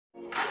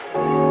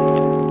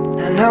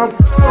our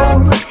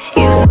goal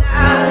is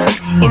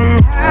not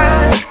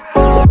enough.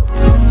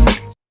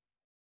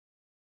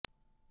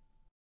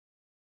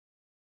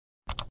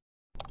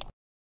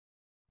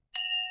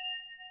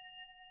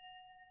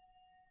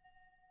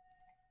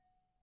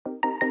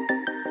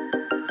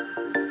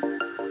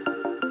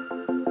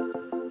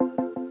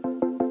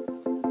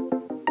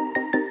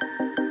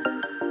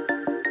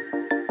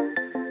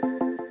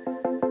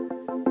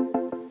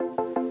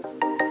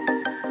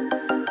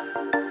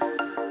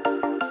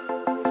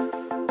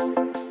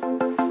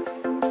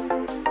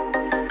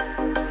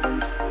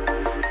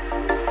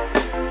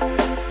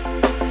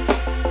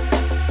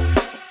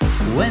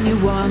 When you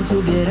want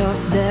to get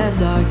off the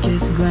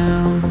darkest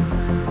ground,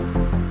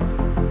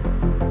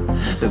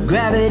 but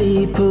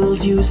gravity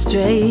pulls you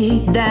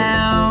straight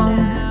down.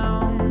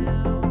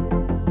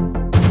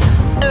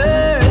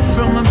 Earth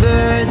from a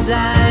bird's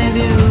eye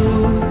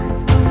view.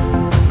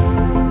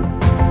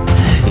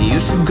 You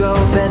should grow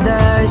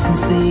feathers and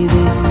see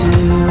this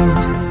too.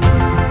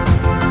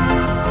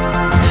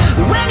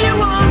 When you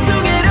want to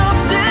get off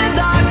the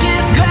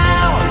darkest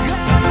ground,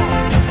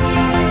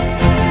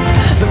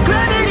 but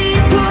gravity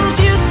pulls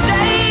you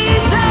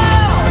straight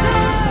down.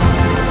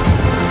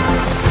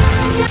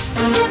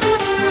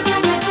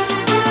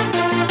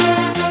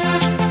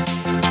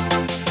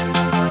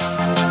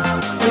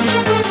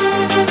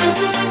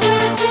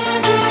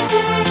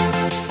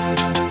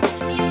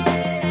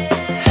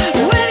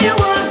 When you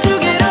want to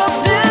get off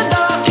the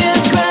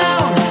darkest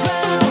ground,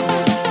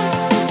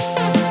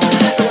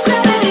 but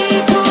gravity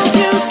pulls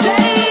you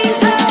straight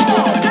down.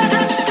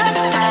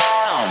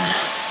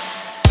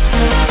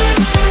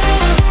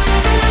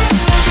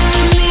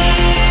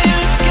 Clear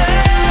sky.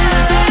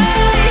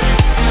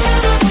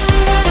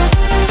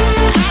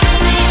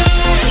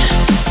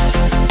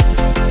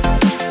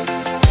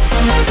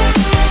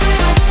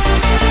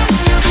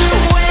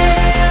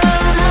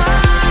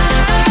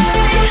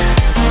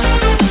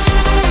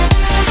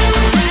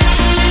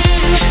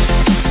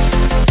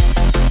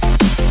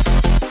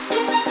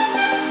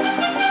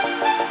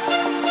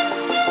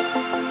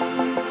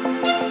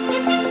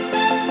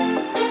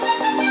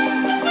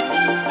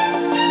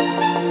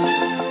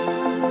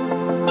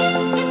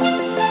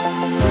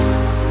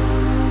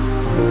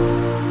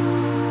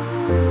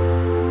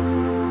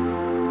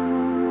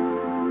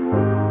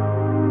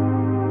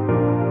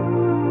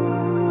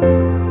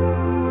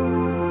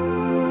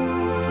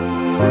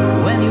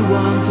 When you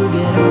want to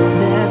get off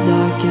the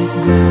darkest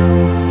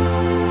ground,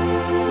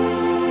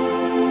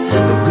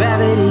 but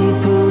gravity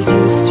pulls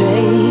you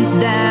straight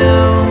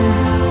down.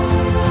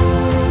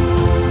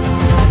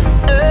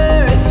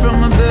 Earth from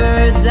a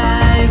bird's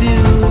eye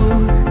view.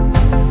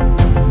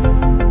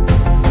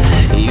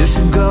 You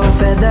should grow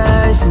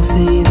feathers and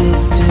see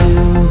this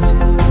too.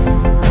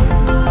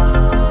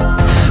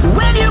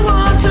 When you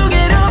want to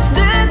get off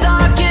the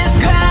darkest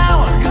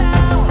ground,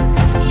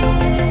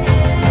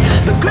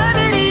 but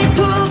gravity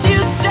pulls you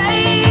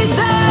straight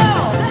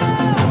down.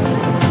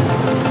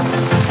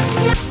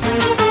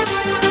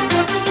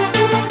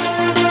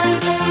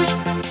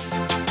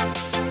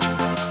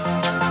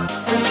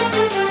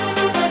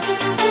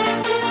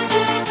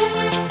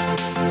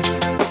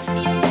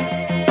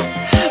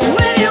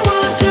 When you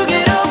want to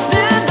get off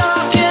the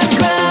darkest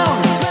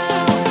ground,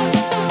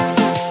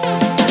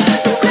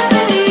 but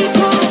gravity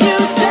pulls you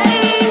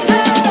straight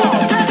down.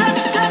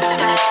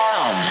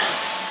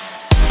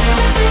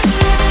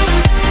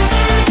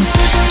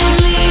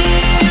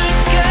 Clear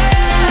sky.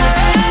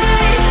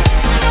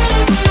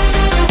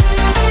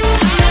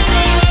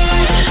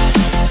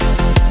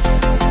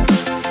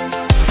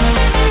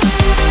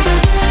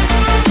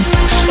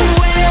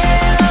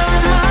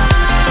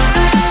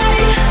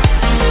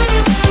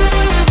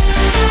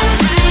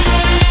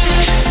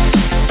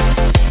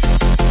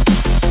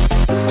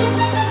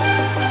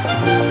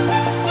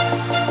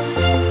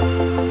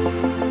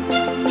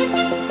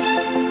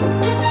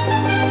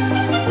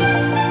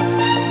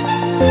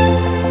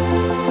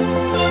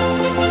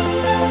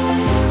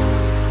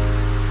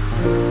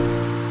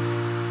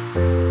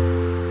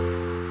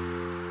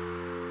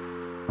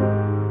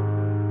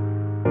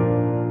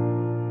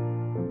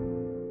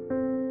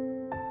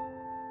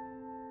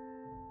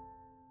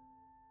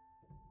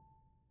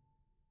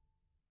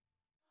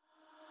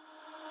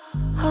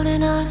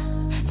 Holding on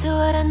to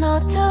what I know,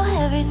 to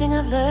everything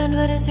I've learned.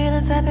 What is real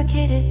and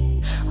fabricated?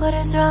 What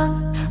is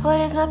wrong? What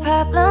is my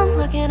problem?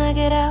 What can I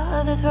get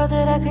out of this world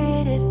that I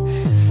created?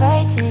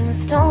 Fighting the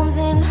storms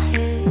in my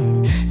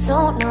head.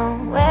 Don't know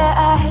where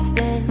I have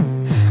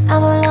been.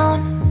 I'm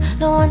alone,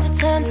 no one to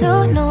turn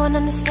to. No one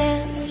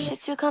understands,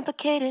 shit's too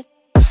complicated.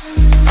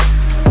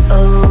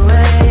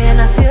 Away,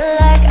 and I feel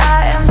like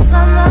I am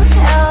someone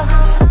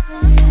else.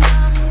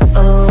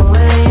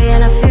 Away,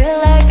 and I feel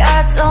like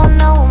I don't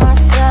know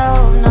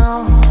myself, no.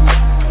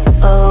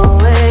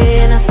 Away,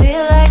 and I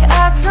feel like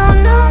I don't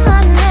know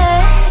my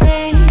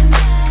name.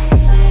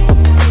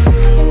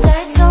 And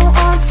I don't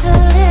want to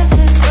live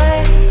this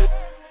way.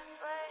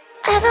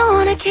 I don't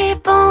wanna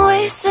keep on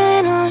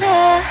wasting a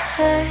life.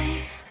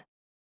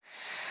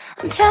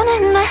 I'm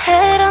drowning in my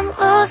head, I'm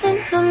losing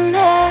my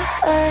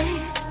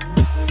mind.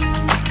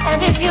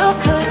 you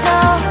could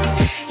know,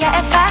 yeah,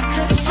 if I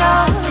could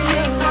show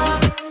you,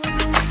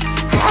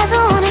 I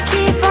don't wanna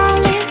keep on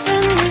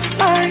living this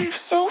life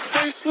so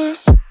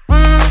faceless.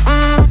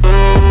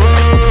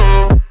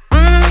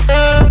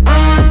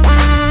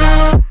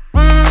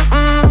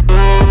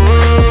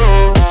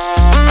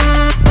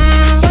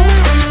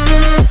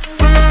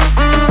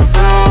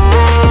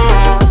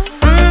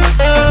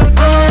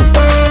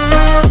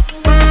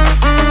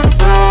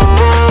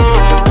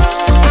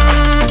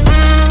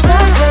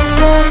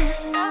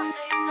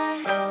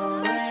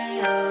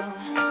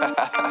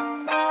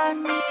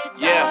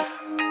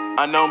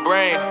 Unknown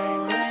Brain,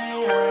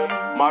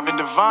 Marvin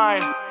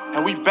Divine,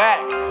 and we back.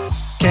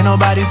 Can't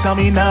nobody tell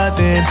me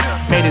nothing.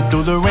 Made it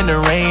through the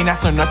rain, I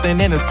turned nothing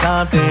into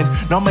something.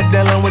 No more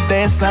dealing with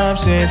their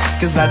assumptions,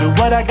 cause I do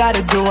what I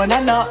gotta do and I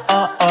know,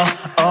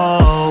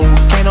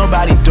 can't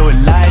nobody do it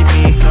like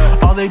me.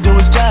 All they do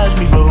is judge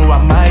me for who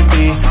I might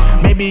be.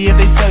 Maybe if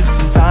they took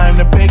some time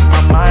to pick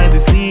my mind, they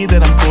see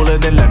that I'm cooler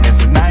than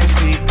lemons and iced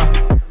tea.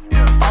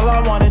 All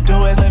I wanna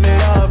do is live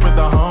it up with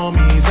the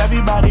homies.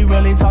 Everybody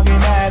really talking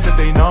as if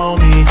they know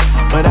me,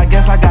 but I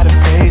guess I gotta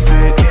face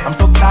it. I'm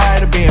so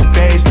tired of being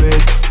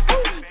faceless.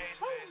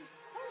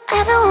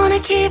 I don't wanna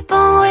keep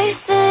on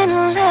wasting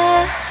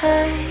life.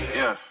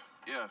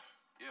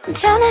 I'm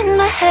drowning in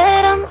my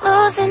head, I'm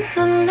losing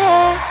the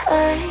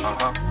mind.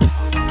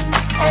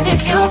 And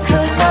if you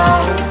could know,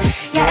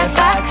 yeah, if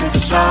I could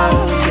show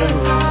you,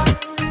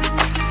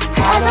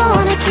 I don't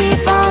wanna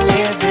keep on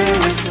living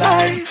this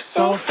life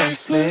so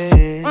faceless.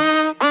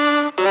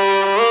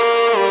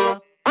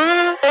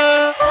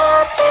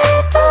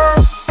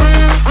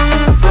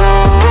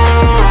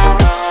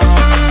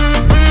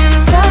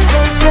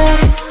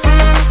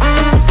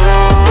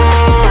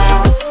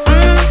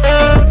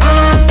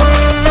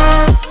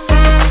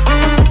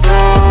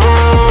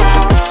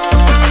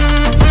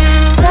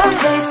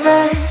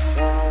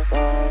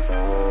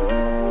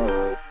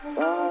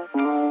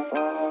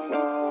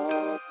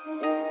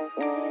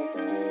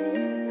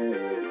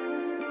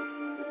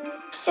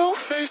 So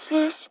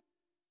faceless.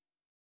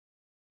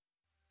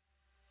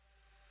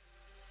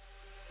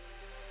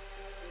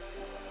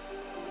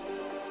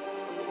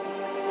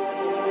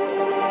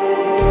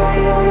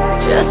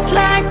 Just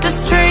like the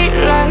street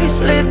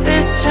lights lit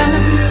this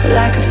town,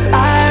 like a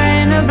fire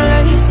in a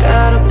blaze,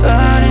 gotta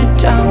burn it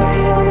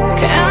down.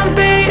 Can't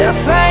be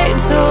afraid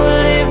to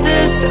leave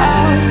this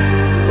out.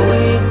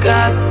 We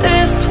got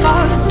this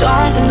far,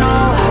 don't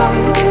know how.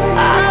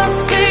 I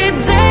see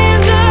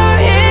danger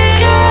in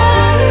your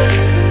eyes.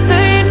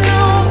 They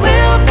know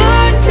we'll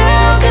burn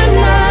down the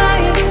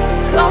night.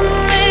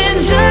 Coming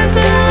just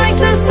like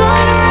the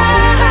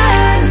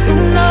sunrise. You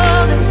know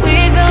that we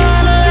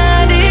gonna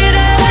light it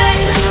up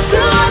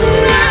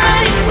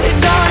tonight. We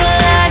gonna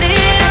light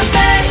it up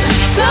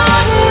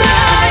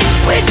tonight.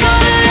 We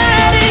gonna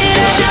light it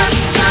up just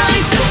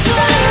like the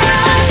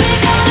sunrise. We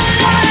gonna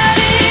light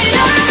it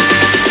up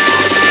now.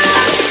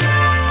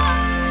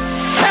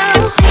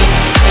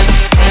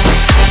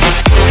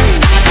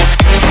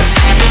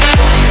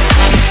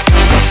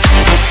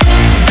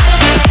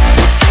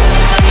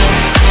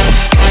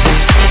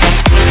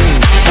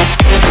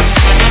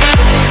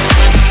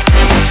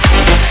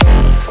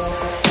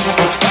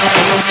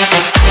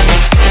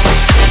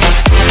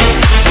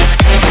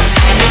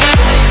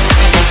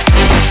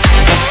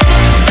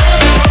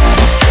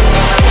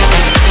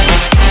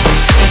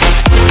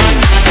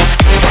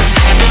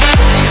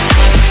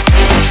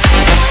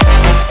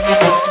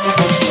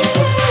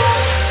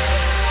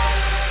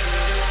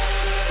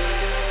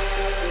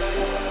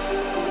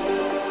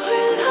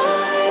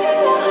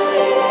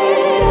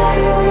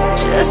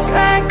 Just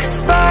like a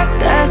spark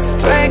that's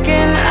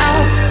breaking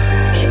out.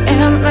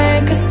 Can't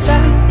make a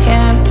stop,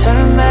 can't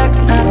turn back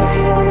now.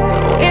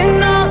 We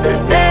know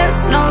that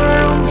there's no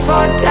room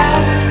for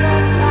doubt.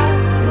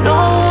 No,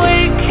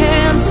 we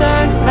can't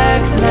turn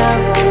back now.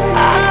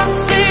 I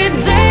see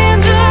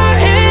danger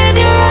in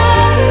your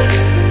eyes.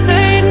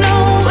 They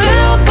know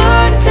we'll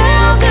burn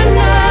down the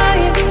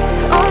night.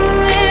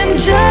 Coming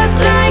just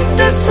like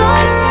the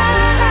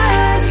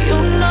sunrise. You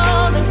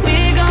know that we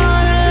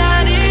gonna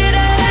light it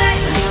up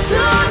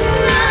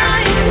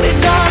tonight. We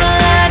gonna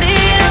light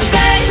it up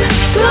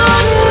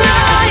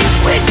tonight.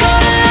 We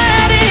gonna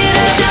light it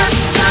up just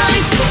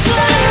like the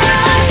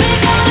sunrise. We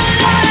gonna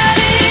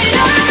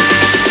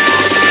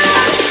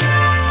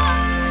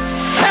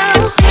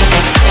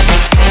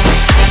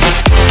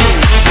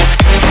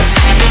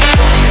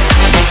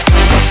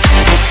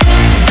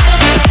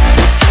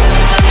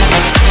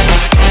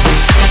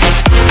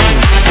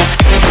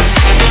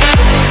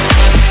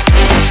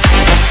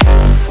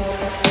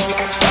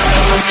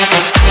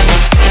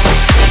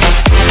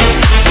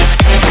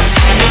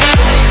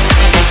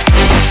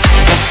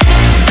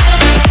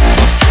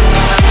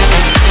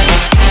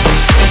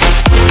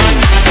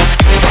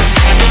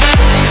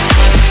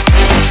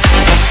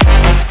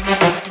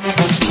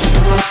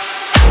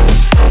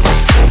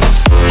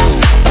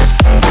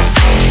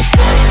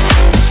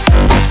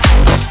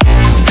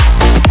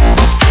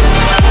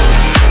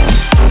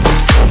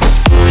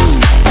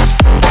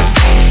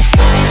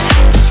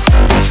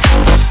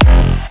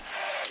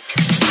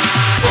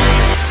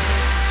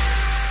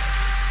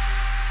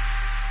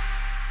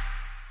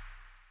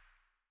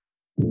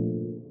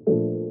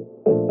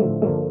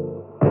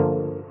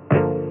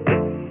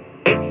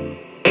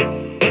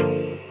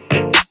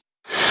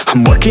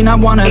I'm working, I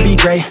wanna be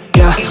great,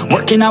 yeah.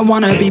 Working, I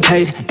wanna be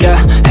paid,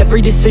 yeah. Every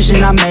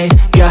decision I made,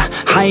 yeah.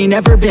 I ain't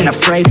ever been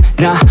afraid,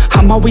 nah.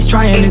 I'm always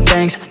trying new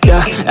things,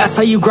 yeah. That's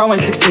how you grow and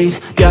succeed,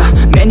 yeah.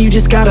 Man, you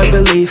just gotta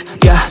believe,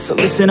 yeah. So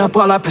listen up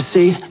while I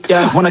proceed,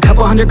 yeah. Want a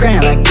couple $100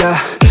 grand, like,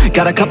 yeah.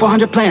 Got a couple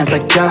hundred plans,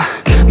 like, yeah.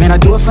 Man, I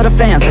do it for the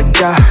fans, like,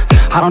 yeah.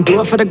 I don't do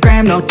it for the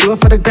gram, no. Do it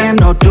for the gram,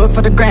 no. Do it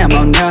for the gram,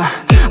 oh, nah.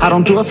 I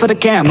don't do it for the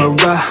camera,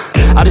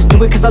 I just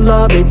do it cause I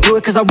love it. Do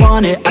it cause I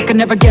want it, I can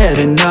never get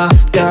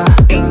enough, yeah.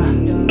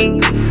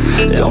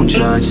 Don't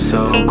judge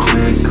so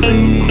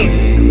quickly.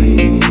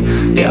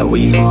 Yeah,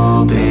 we've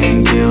all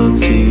been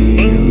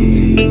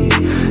guilty,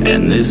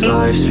 and this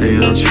life's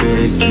real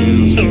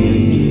tricky.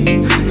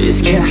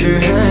 Just keep your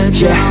head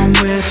down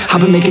with me. I've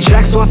been making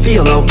tracks so I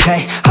feel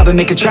okay. I've been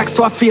making tracks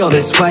so I feel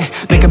this way.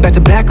 Make them back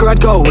to back or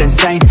I'd go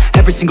insane.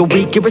 Every single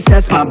week it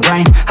resets my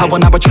brain. I will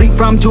not retreat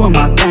from doing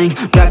my thing.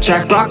 Rap,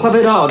 track, rock, love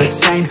it all the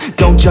same.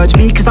 Don't judge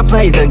me cause I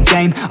play the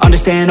game.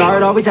 Understand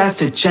art always has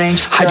to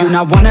change. I do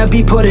not wanna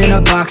be put in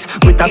a box.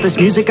 Without this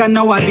music I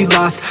know I'd be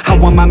lost. I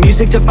want my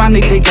music to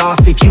finally take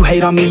off. If you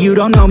hate on me you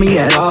don't know me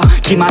at all.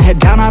 Keep my head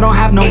down, I don't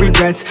have no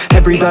regrets.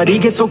 Everybody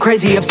gets so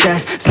crazy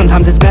upset.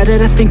 Sometimes it's better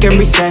to think and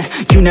reset.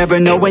 You never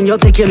know when you'll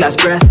take your last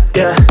breath,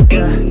 yeah.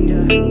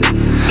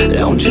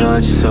 Don't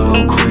judge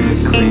so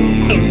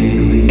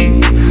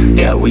quickly.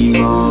 Yeah, we've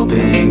all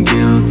been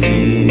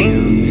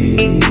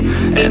guilty,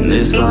 and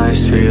this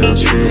life's real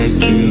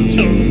tricky.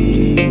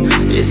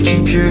 Just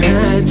keep your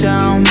head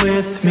down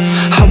with me.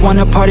 I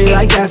wanna party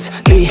like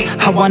Gatsby.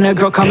 I want a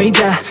girl call me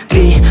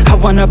daddy. I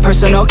want a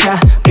personal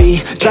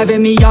cabby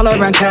driving me all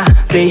around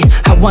Cali.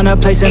 I want a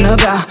place in the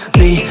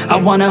valley. I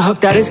want a hook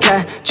that is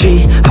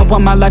catchy. I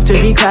want my life to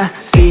be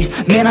classy.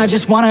 Man, I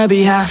just wanna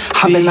be happy.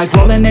 I've been like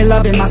rolling, they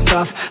loving my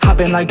stuff. I've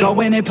been like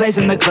going and plays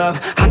in the club.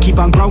 I keep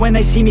on growing,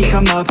 they see me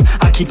come up.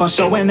 I keep on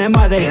showing them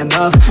why they in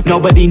love.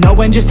 Nobody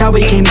knowing just how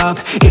we came up.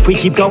 If we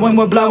keep going,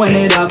 we're blowing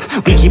it up.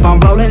 We keep on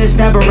rolling, it's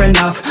never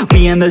enough.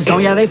 We in the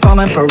zone, yeah, they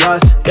falling for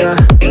us, yeah.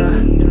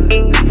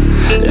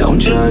 Don't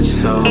judge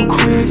so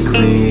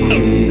quickly.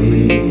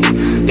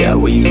 Yeah,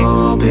 we've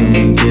all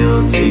been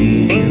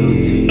guilty,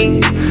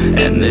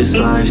 and this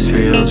life's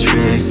real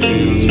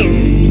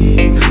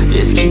tricky.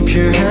 Just keep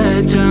your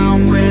head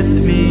down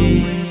with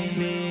me.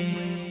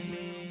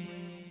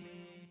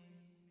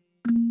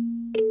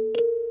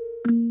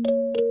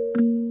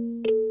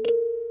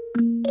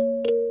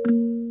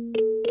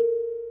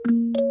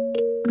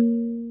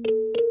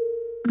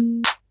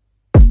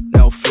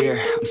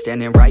 I'm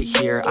standing right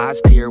here, eyes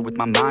peer with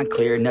my mind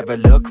clear. Never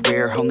look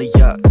rear, only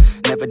up,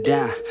 never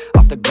down.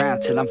 Off the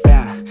ground till I'm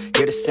found.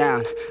 Hear the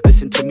sound,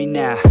 listen to me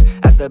now.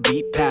 As the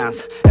beat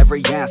pounds,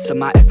 every ounce of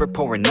my effort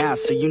pouring out.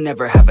 So you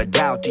never have a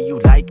doubt, do you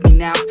like me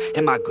now?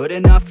 Am I good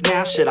enough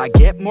now? Should I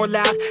get more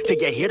loud till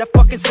you hear the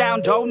fucking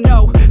sound? Oh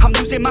no, I'm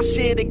losing my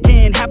shit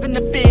again, having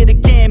to fit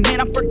again. Man,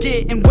 I'm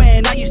forgetting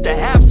when I used to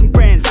have some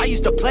friends. I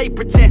used to play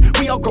pretend,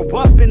 we all grow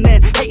up and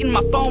then hating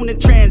my phone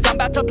and trends. I'm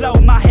about to blow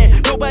my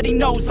head, nobody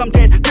knows I'm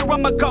dead. Fear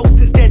I'm a ghost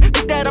instead,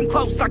 think that I'm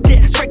close, I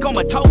get straight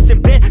comatose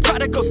in bed. Try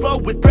to go slow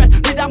with breath,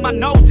 without my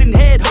nose and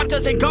head. Heart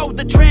doesn't go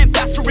the trend,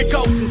 faster it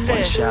goes instead.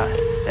 One shot,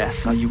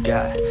 that's all you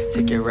got,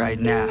 take it right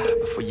now,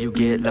 before you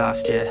get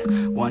lost, yeah.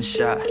 One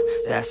shot,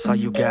 that's all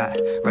you got,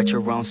 write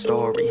your own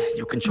story,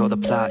 you control the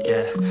plot,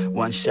 yeah.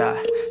 One shot,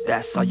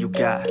 that's all you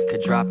got,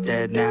 could drop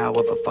dead now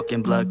of a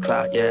fucking blood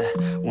clot, yeah.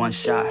 One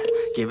shot,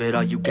 give it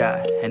all you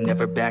got, and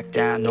never back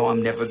down, no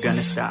I'm never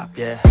gonna stop,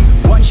 yeah.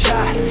 One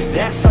shot,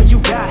 that's all you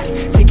got,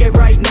 take it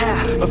right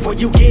now, before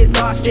you get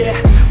lost, yeah.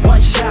 One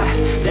shot,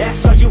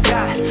 that's all you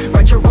got,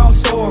 write your own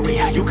story,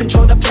 you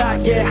control the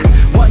plot, yeah.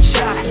 One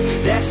shot,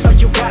 that's all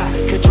you got,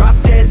 could drop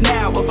dead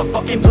now of a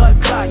fucking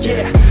blood clot,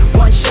 yeah.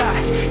 One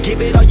shot,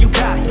 give it all you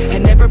got,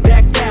 and never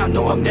back down,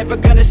 no I'm never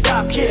gonna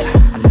stop, yeah.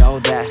 I know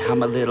that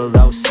I'm a little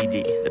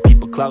OCD, the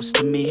people close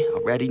to me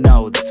already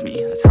know that's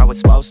me. That's how it's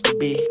supposed to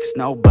be, cause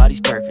nobody's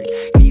perfect.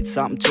 You need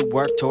something to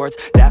work towards,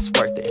 that's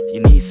worth it.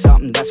 You need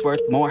something that's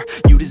worth more,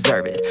 you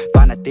deserve it.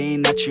 Find a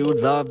thing that you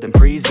love, then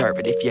preserve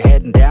it. If you're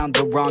heading down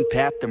the wrong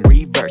path, then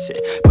reverse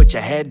it. Put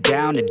your head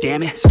down and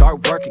damn it,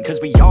 start working, cause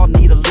we all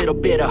need a little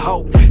bit of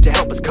hope to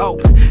help us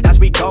cope as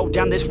we go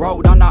down this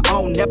road on our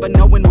own, never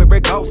knowing where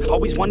it goes.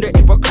 Always wonder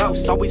if we're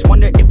close, always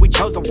wonder if we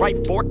chose the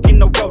right fork in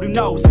the road. Who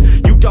knows?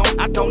 You don't,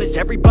 I don't, is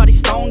everybody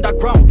stoned? I've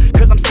grown,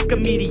 cause I'm sick of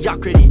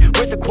mediocrity.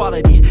 Where's the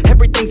quality?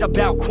 Everything's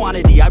about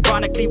quantity.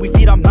 Ironically, we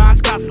feed our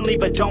minds constantly,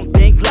 but don't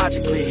think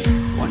logically.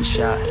 One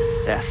shot,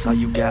 that's all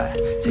you got,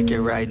 take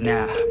it right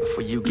now,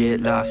 before you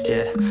get lost,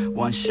 yeah.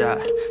 One shot,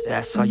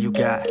 that's all you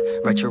got,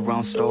 write your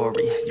own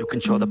story, you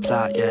control the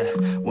plot, yeah.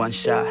 One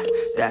shot,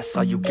 that's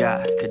all you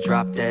got, could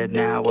drop dead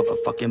now of a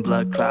fucking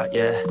blood clot,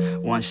 yeah.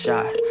 One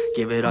shot,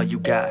 give it all you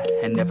got,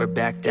 and never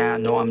back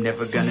down, no I'm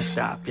never gonna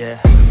stop, yeah.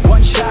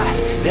 One shot,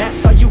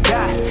 that's all you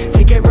got,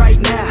 take it right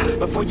now,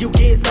 before you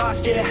get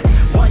lost, yeah.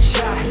 One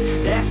shot,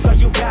 that's all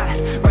you got,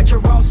 write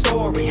your own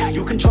story,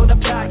 you control the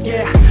plot,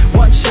 yeah.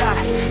 One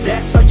shot,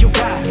 that's all you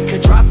got,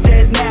 could drop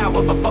dead now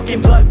of a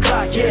fucking blood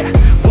clot, yeah.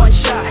 One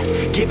shot,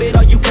 give it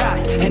all you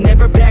got, and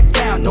never back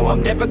down, no I'm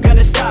I'm never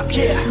gonna stop,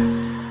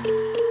 yeah.